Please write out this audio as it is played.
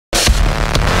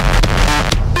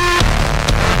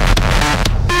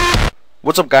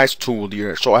What's up, guys? Tool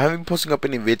here. So I haven't been posting up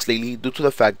any vids lately due to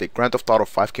the fact that Grand Theft Auto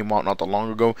 5 came out not that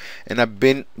long ago, and I've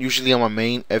been usually on my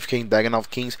main FK Dagenov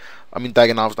Kings. I mean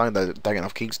Dagenovs, not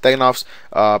Dagenov Kings. Dagenovs,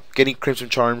 getting Crimson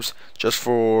Charms just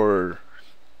for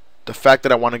the fact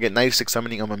that I want to get 96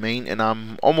 summoning on my main, and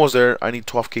I'm almost there. I need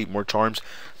 12k more charms,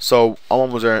 so I'm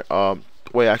almost there.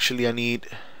 Wait, actually, I need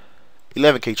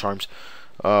 11k charms,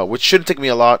 which shouldn't take me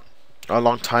a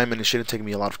long time, and it shouldn't take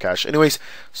me a lot of cash. Anyways,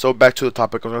 so back to the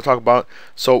topic I'm going to talk about.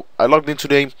 So I logged in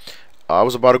today. I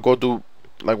was about to go do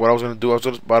like what I was going to do. I was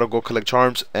about to go collect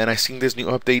charms, and I seen this new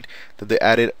update that they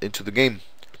added into the game.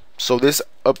 So this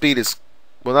update is,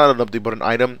 well, not an update, but an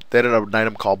item. They added an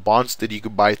item called bonds that you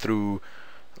could buy through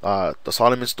the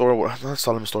Solomon store. Well, not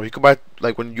Solomon store. You could buy it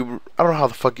like when you, I don't know how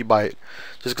the fuck you buy it,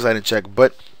 just because I didn't check.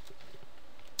 But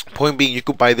point being, you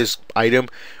could buy this item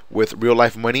with real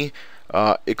life money.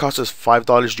 It costs us $5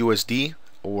 USD,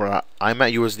 or I'm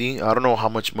at USD. I don't know how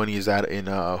much money is that in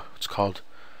what's called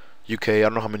UK. I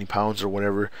don't know how many pounds or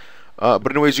whatever.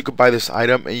 But anyways, you could buy this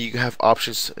item, and you have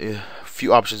options, a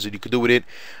few options that you could do with it.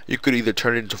 You could either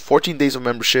turn it into 14 days of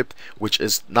membership, which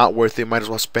is not worth it. Might as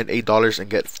well spend $8 and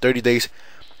get 30 days.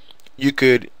 You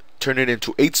could turn it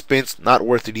into 8 spins, not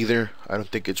worth it either. I don't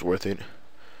think it's worth it.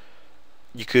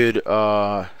 You could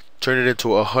turn it into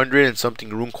 100 and something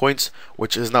rune coins,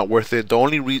 which is not worth it. The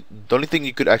only thing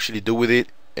you could actually do with it,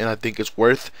 and I think it's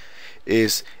worth,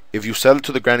 is if you sell it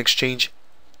to the Grand Exchange,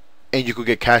 and you could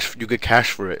get cash. You get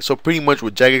cash for it. So pretty much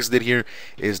what Jagex did here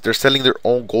is they're selling their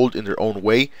own gold in their own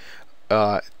way.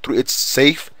 It's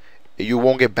safe. You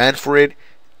won't get banned for it,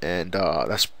 and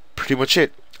that's pretty much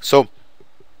it. So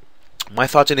my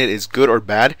thoughts on it is good or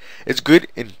bad. It's good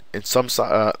in some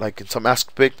like in some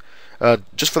aspect.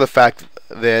 Just for the fact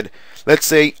that, let's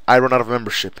say I run out of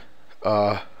membership.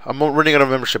 I'm running out of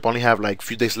membership. I only have like a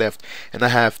few days left, and I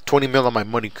have 20 mil on my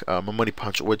money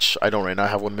punch, which I don't right now. I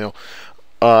have 1 mil.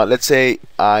 Let's say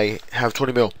I have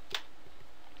 20 mil.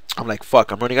 I'm like,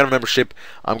 fuck, I'm running out of membership.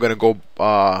 I'm gonna go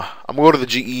to the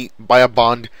GE, buy a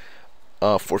bond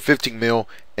for 15 mil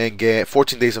and get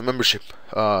 14 days of membership.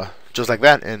 Just like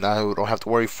that, and I don't have to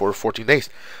worry for 14 days,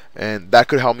 and that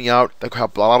could help me out. That could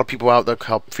help a lot of people out. That could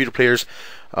help free players.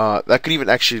 That could even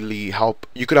actually help.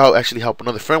 You could actually help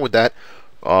another friend with that.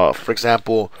 For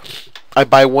example, I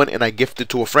buy one and I gift it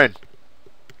to a friend.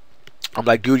 I'm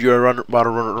like, dude, you're about to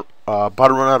run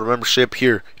out of membership.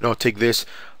 Here, take this.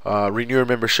 Renew your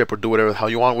membership or do whatever the hell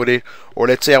you want with it. Or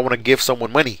let's say I want to give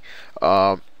someone money.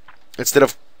 Instead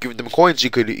of giving them coins, you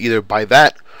could either buy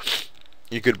that.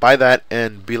 You could buy that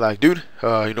and be like, dude,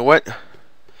 you know what?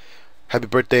 Happy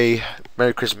birthday,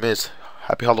 Merry Christmas,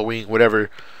 Happy Halloween, whatever,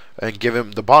 and give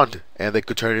him the bond, and they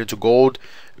could turn it into gold,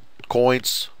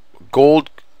 coins, gold.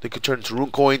 They could turn it into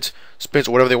rune coins, spins,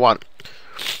 whatever they want.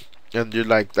 And you're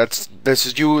like, this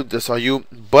is you, that's all you.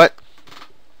 But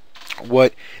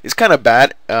what is kind of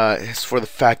bad is for the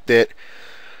fact that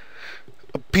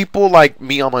people like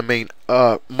me on my main,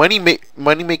 money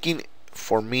making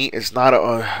for me is not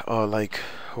like,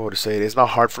 how to say it, it's not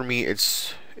hard for me.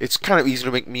 It's kind of easy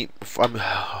to make me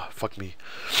fuck me.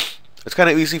 It's kind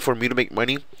of easy for me to make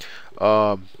money.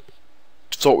 So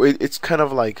it's kind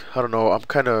of like, I don't know, I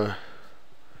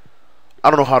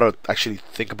don't know how to actually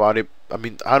think about it. I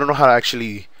mean, I don't know how to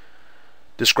actually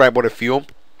describe what I feel.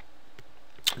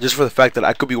 Just for the fact that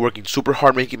I could be working super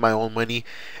hard making my own money,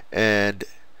 and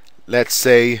let's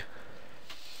say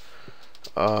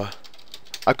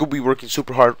I could be working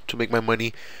super hard to make my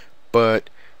money, but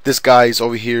this guy's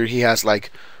over here, he has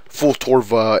like full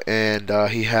Torva, and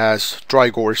he has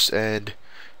Drygorse, and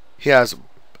he has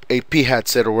a P-hat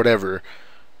set or whatever,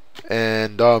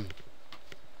 and I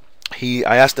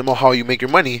asked him, oh, how you make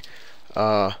your money.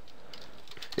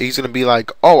 He's gonna be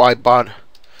like, oh, I bought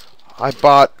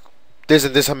this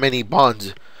and this how many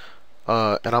bonds,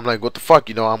 and I'm like, what the fuck,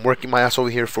 I'm working my ass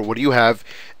over here for what you have,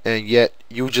 and yet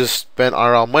you just spend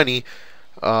our money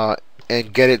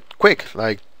and get it quick.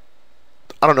 Like,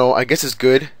 I don't know, I guess it's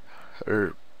good,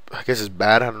 or I guess it's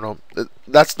bad, I don't know.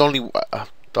 That's the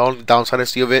only downside I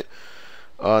see of it.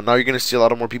 Now you're gonna see a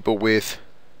lot of more people with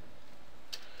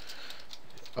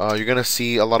you're gonna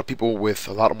see a lot of people with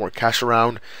a lot more cash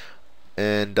around,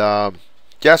 and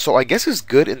yeah, so I guess it's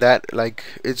good in that, like,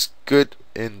 it's good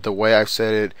in the way I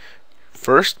said it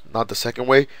first, not the second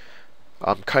way.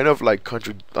 I'm kind of like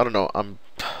country, I don't know,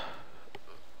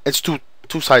 it's two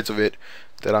sides of it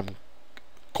that I'm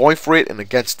going for it and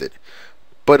against it.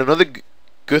 But another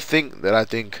good thing that I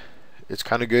think is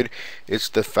kind of good is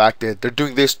the fact that they're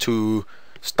doing this to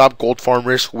stop gold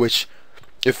farmers, which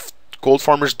if gold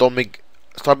farmers don't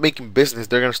stop making business,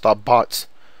 they're gonna stop bots.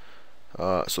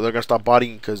 So they're gonna stop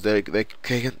botting because they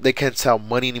can't sell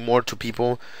money anymore to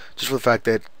people just for the fact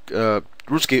that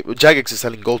Jagex is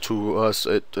selling gold to us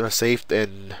in a safe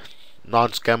and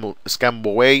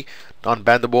non-scammable way,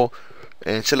 non-bandable,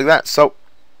 and shit like that. So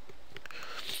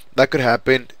that could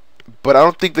happen, but I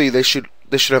don't think they should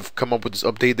have come up with this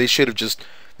update.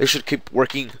 They should keep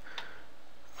working.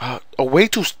 A way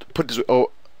to put this.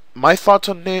 Oh, my thoughts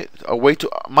on it.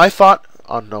 My thought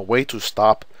on a way to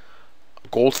stop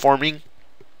gold farming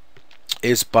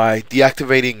is by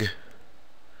deactivating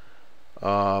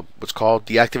what's called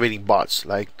deactivating bots,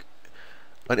 like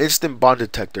an instant bot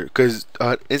detector. Because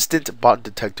instant bot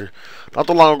detector. Not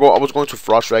too long ago, I was going to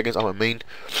Frost Dragons on my main,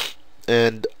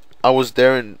 and I was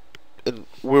there in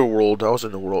Real World. I was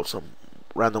in the world, some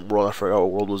random world. I forgot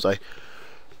what world was I.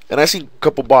 And I seen a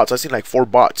couple bots. I seen like 4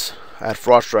 bots at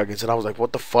Frost Dragons, and I was like,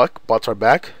 "What the fuck? Bots are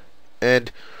back!"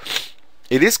 And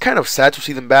it is kind of sad to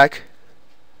see them back.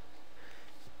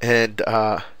 And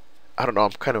I don't know.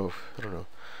 I don't know.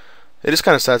 It is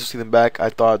kind of sad to see them back. I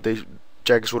thought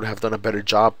Jagex would have done a better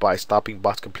job by stopping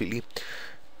bots completely,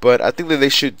 but I think that they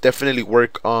should definitely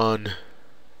work on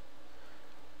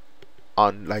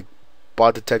like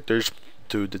bot detectors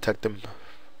to detect them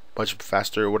much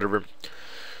faster or whatever.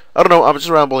 I don't know. I'm just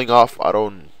rambling off. I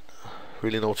don't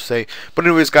really know what to say. But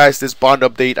anyways, guys, this bond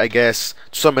update, I guess,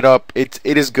 to sum it up, it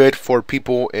is good for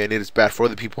people and it is bad for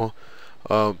other people.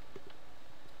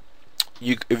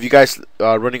 If you guys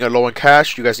are running low on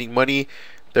cash, you guys need money,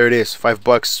 there it is,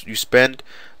 $5 you spend,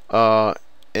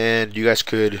 and you guys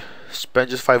could spend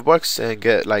just $5 and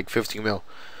get like 15 mil.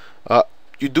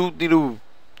 You do need to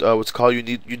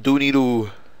you do need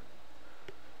to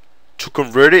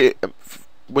convert it.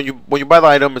 When you buy the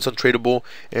item, it's untradeable,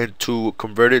 and to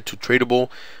convert it to tradable,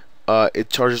 it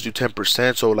charges you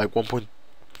 10%. So like 1 point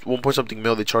something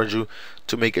mil they charge you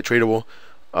to make it tradable.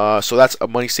 So that's a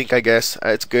money sink, I guess.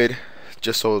 It's good,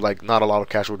 just so like not a lot of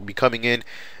cash would be coming in,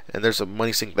 and there's a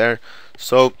money sink there.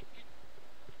 So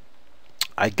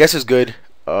I guess it's good.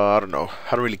 I don't know.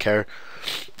 I don't really care,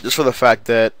 just for the fact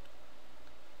that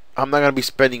I'm not gonna be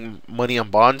spending money on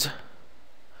bonds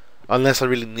unless I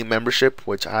really need membership,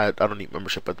 which I don't need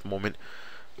membership at the moment.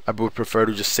 I would prefer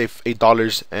to just save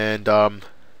 $8 and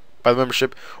buy the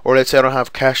membership. Or let's say I don't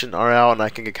have cash in RL and I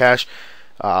can get cash,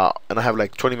 and I have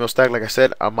like 20 mil stack, like I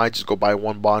said, I might just go buy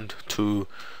 1 bond to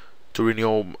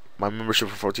renew my membership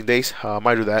for 14 days. I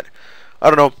might do that. I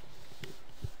don't know.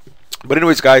 But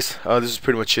anyways, guys, this is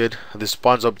pretty much it. This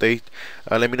bonds update.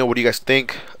 Let me know what you guys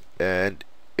think, and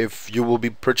if you will be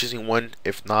purchasing one.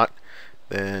 If not,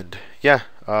 then yeah,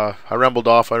 I rambled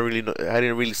off. I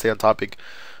didn't really stay on topic,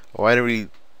 or I didn't really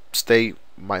stay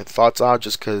my thoughts out,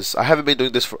 just because I haven't been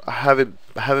doing this for I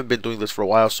haven't been doing this for a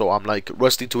while, so I'm like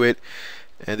rusty to it,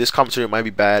 and this commentary might be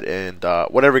bad, and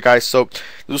whatever, guys. So this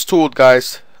was Tooled,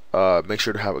 guys. Make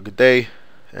sure to have a good day,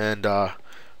 and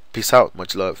peace out.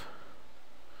 Much love.